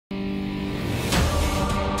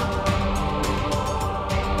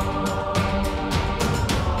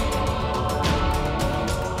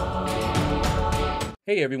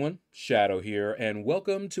Hey everyone, Shaedow here, and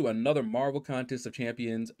welcome to another Marvel Contest of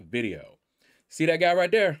Champions video. See that guy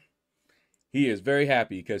right there? He is very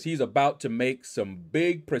happy because he's about to make some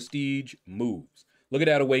big prestige moves. Look at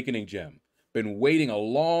that Awakening Gem. Been waiting a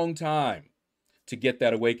long time to get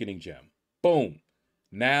that Awakening Gem. Boom.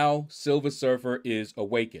 Now Silver Surfer is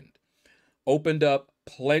awakened. Opened up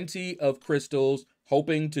plenty of crystals,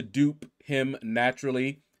 hoping to dupe him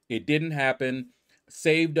naturally. It didn't happen.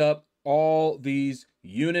 Saved up all these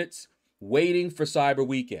units waiting for Cyber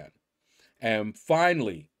Weekend. And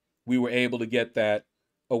finally, we were able to get that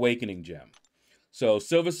Awakening Gem. So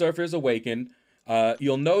Silver Surfer is awakened.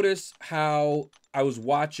 You'll notice how I was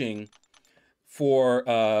watching for,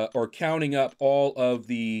 or counting up all of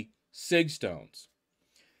the Sig Stones.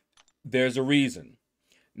 There's a reason.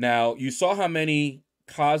 Now, you saw how many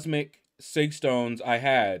Cosmic Sig Stones I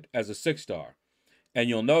had as a 6-star. And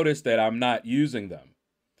you'll notice that I'm not using them.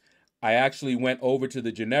 I actually went over to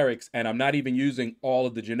the generics, and I'm not even using all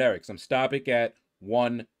of the generics. I'm stopping at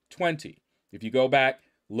 120. If you go back,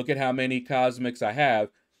 look at how many Cosmics I have.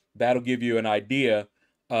 That'll give you an idea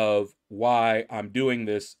of why I'm doing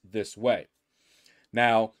this way.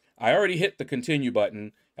 Now, I already hit the continue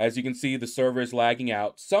button. As you can see, the server is lagging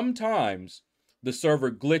out. Sometimes the server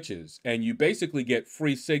glitches, and you basically get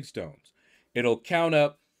free Sig Stones. It'll count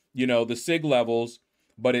up, the Sig levels,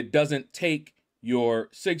 but it doesn't take your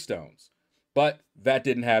Sig Stones. But that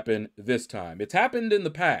didn't happen this time. It's happened in the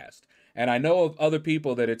past, and I know of other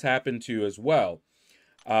people that it's happened to as well.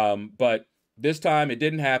 But this time it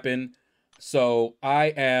didn't happen. So I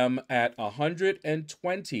am at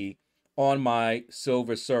 120 on my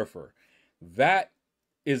Silver Surfer. That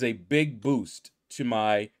is a big boost to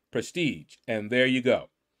my prestige. And there you go.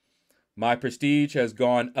 My prestige has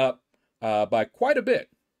gone up by quite a bit.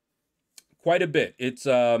 Quite a bit. It's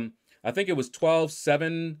I think it was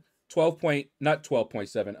 12.7,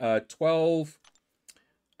 12.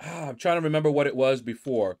 I'm trying to remember what it was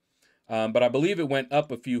before, but I believe it went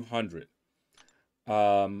up a few hundred.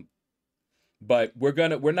 But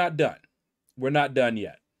we're not done. We're not done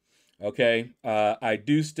yet. Okay. I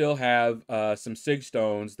do still have some Sig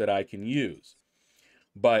Stones that I can use,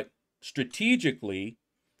 but strategically,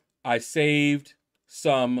 I saved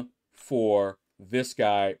some for this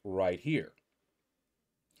guy right here.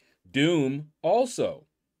 Doom also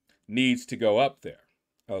needs to go up there,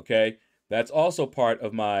 okay? That's also part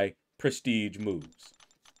of my prestige moves.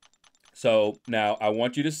 So now I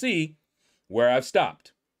want you to see where I've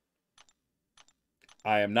stopped.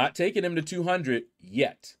 I am not taking him to 200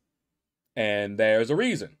 yet, and there's a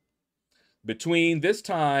reason. Between this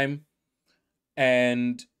time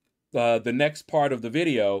and the next part of the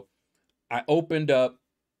video, I opened up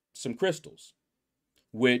some crystals,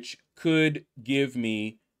 which could give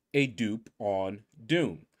me a dupe on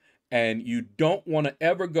Doom. And you don't want to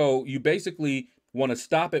ever go, you basically want to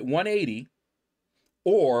stop at 180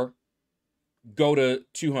 or go to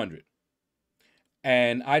 200.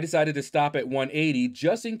 And I decided to stop at 180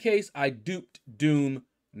 just in case I duped Doom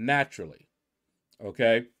naturally.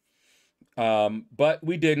 Okay. But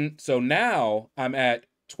we didn't. So now I'm at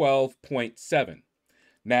 12.7.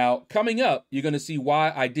 Now, coming up, you're going to see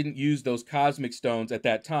why I didn't use those Cosmic Stones at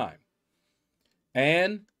that time.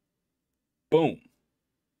 And boom.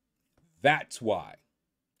 That's why.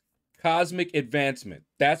 Cosmic advancement.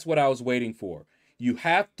 That's what I was waiting for. You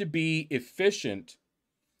have to be efficient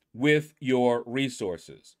with your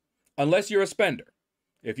resources. Unless you're a spender.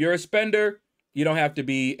 If you're a spender, you don't have to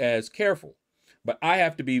be as careful. But I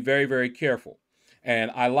have to be very, very careful.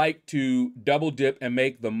 And I like to double dip and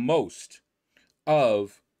make the most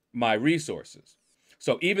of my resources.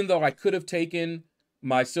 So even though I could have taken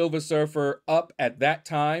my Silver Surfer up at that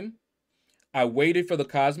time, I waited for the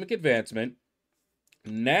Cosmic Advancement.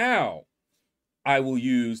 Now I will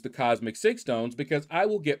use the Cosmic Sig Stones because I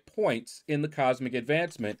will get points in the Cosmic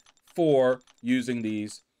Advancement for using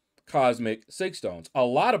these Cosmic Sig Stones. A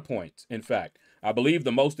lot of points, in fact. I believe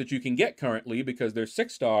the most that you can get currently because they're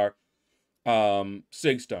 6-star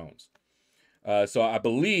Sig Stones. So I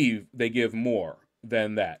believe they give more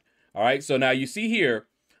than that. All right, so now you see here,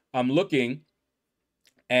 I'm looking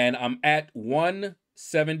and I'm at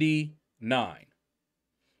 179.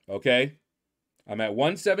 Okay, I'm at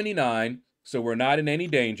 179, so we're not in any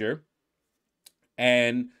danger.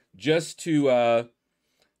 And just to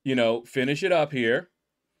finish it up here,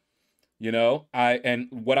 and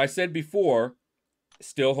what I said before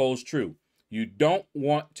still holds true. You don't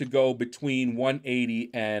want to go between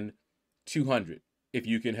 180 and 200 if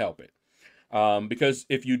you can help it, because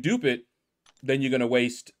if you dupe it, then you're going to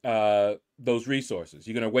waste those resources.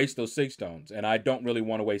 You're going to waste those Sig Stones, and I don't really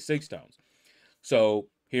want to waste Sig Stones. So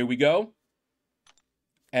here we go.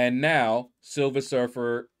 And now Silver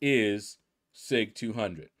Surfer is Sig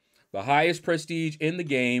 200. The highest prestige in the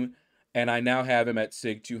game, and I now have him at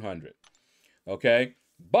Sig 200. Okay?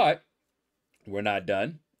 But we're not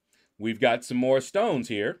done. We've got some more stones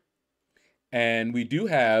here. And we do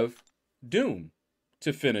have Doom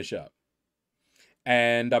to finish up.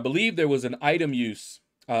 And I believe there was an item use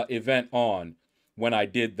event on when I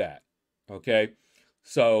did that. Okay?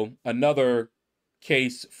 So another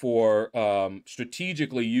case for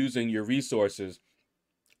strategically using your resources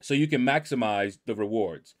so you can maximize the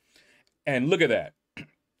rewards. And look at that.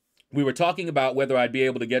 We were talking about whether I'd be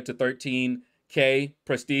able to get to 13K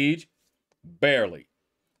prestige. Barely.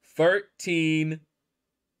 13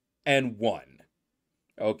 and 1.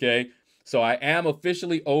 Okay? So I am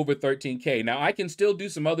officially over 13K. Now, I can still do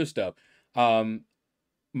some other stuff.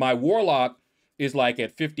 My Warlock is like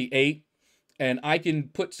at 58, and I can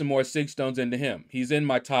put some more Sig Stones into him. He's in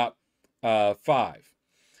my top 5.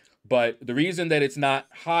 But the reason that it's not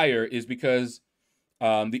higher is because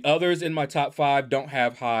the others in my top 5 don't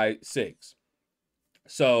have high Sigs.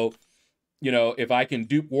 So, you know, if I can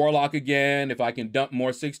dupe Warlock again, if I can dump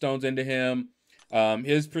more Sig Stones into him,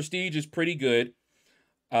 his prestige is pretty good.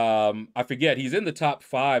 I forget, he's in the top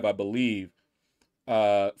 5, I believe,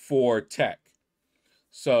 for tech.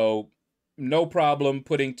 So no problem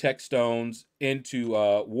putting tech stones into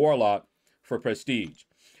Warlock for prestige.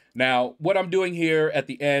 Now, what I'm doing here at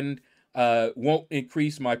the end won't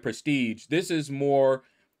increase my prestige. This is more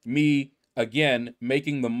me, again,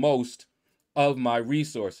 making the most of my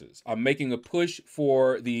resources. I'm making a push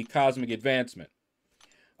for the cosmic advancement.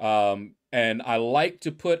 And I like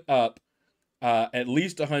to put up at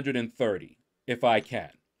least 130 if I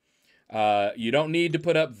can. You don't need to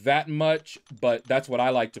put up that much, but that's what I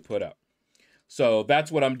like to put up. So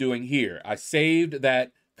that's what I'm doing here. I saved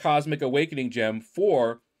that Cosmic Awakening gem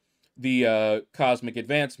for the Cosmic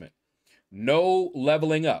Advancement. No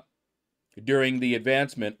leveling up during the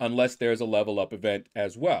advancement unless there's a level up event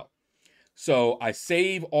as well. So I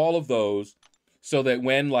save all of those so that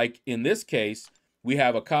when, like in this case, we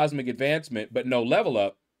have a Cosmic Advancement but no level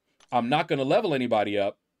up, I'm not going to level anybody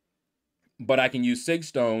up, but I can use Sig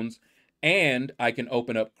Stones and I can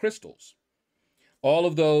open up crystals. All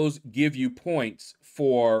of those give you points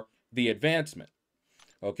for the advancement.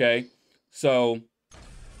 Okay, so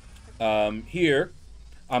here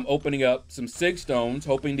I'm opening up some Sig Stones,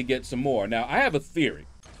 hoping to get some more. Now, I have a theory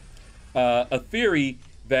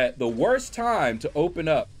that the worst time to open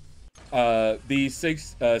up these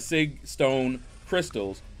Sig Stone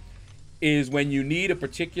crystals is when you need a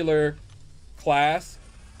particular class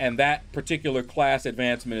and that particular class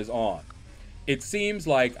advancement is on. It seems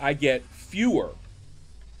like I get fewer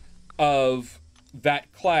of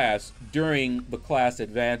that class during the class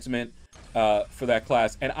advancement for that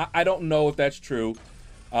class. And I don't know if that's true.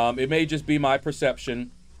 It may just be my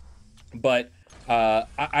perception, but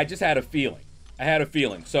I just had a feeling. I had a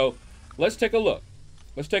feeling. So let's take a look.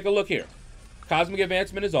 Let's take a look here. Cosmic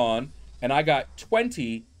Advancement is on, and I got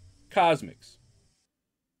 20 Cosmics.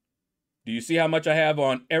 Do you see how much I have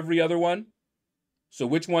on every other one? So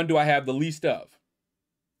which one do I have the least of?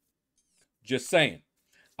 Just saying.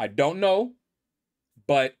 I don't know,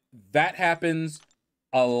 but that happens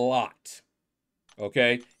a lot.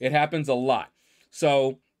 Okay? It happens a lot.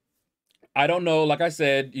 So I don't know. Like I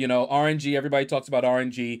said, you know, RNG, everybody talks about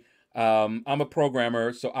RNG. I'm a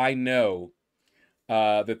programmer, so I know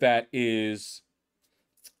that is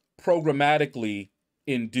programmatically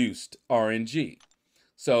induced RNG.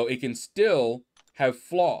 So it can still have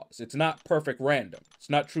flaws. It's not perfect random. It's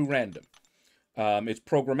not true random. It's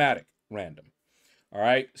programmatic random. All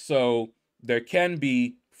right. So there can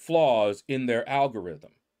be flaws in their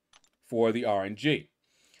algorithm for the RNG.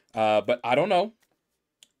 But I don't know.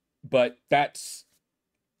 But that's,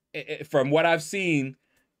 from what I've seen,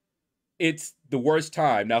 it's the worst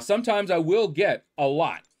time. Now, sometimes I will get a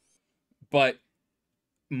lot, but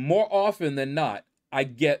more often than not, I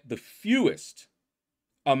get the fewest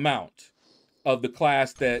amount of the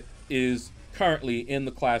class that is currently in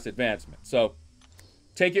the class advancement. So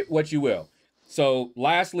take it what you will. So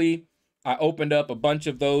lastly, I opened up a bunch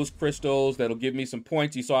of those crystals that'll give me some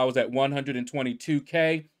points. You saw I was at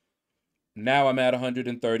 122K. Now I'm at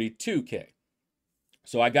 132K.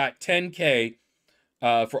 So I got 10K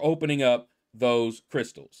for opening up those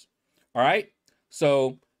crystals. All right.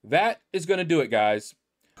 So that is going to do it, guys.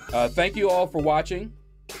 Thank you all for watching.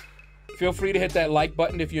 Feel free to hit that like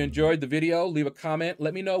button if you enjoyed the video. Leave a comment.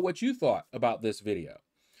 Let me know what you thought about this video.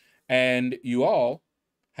 And you all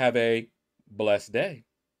have a blessed day.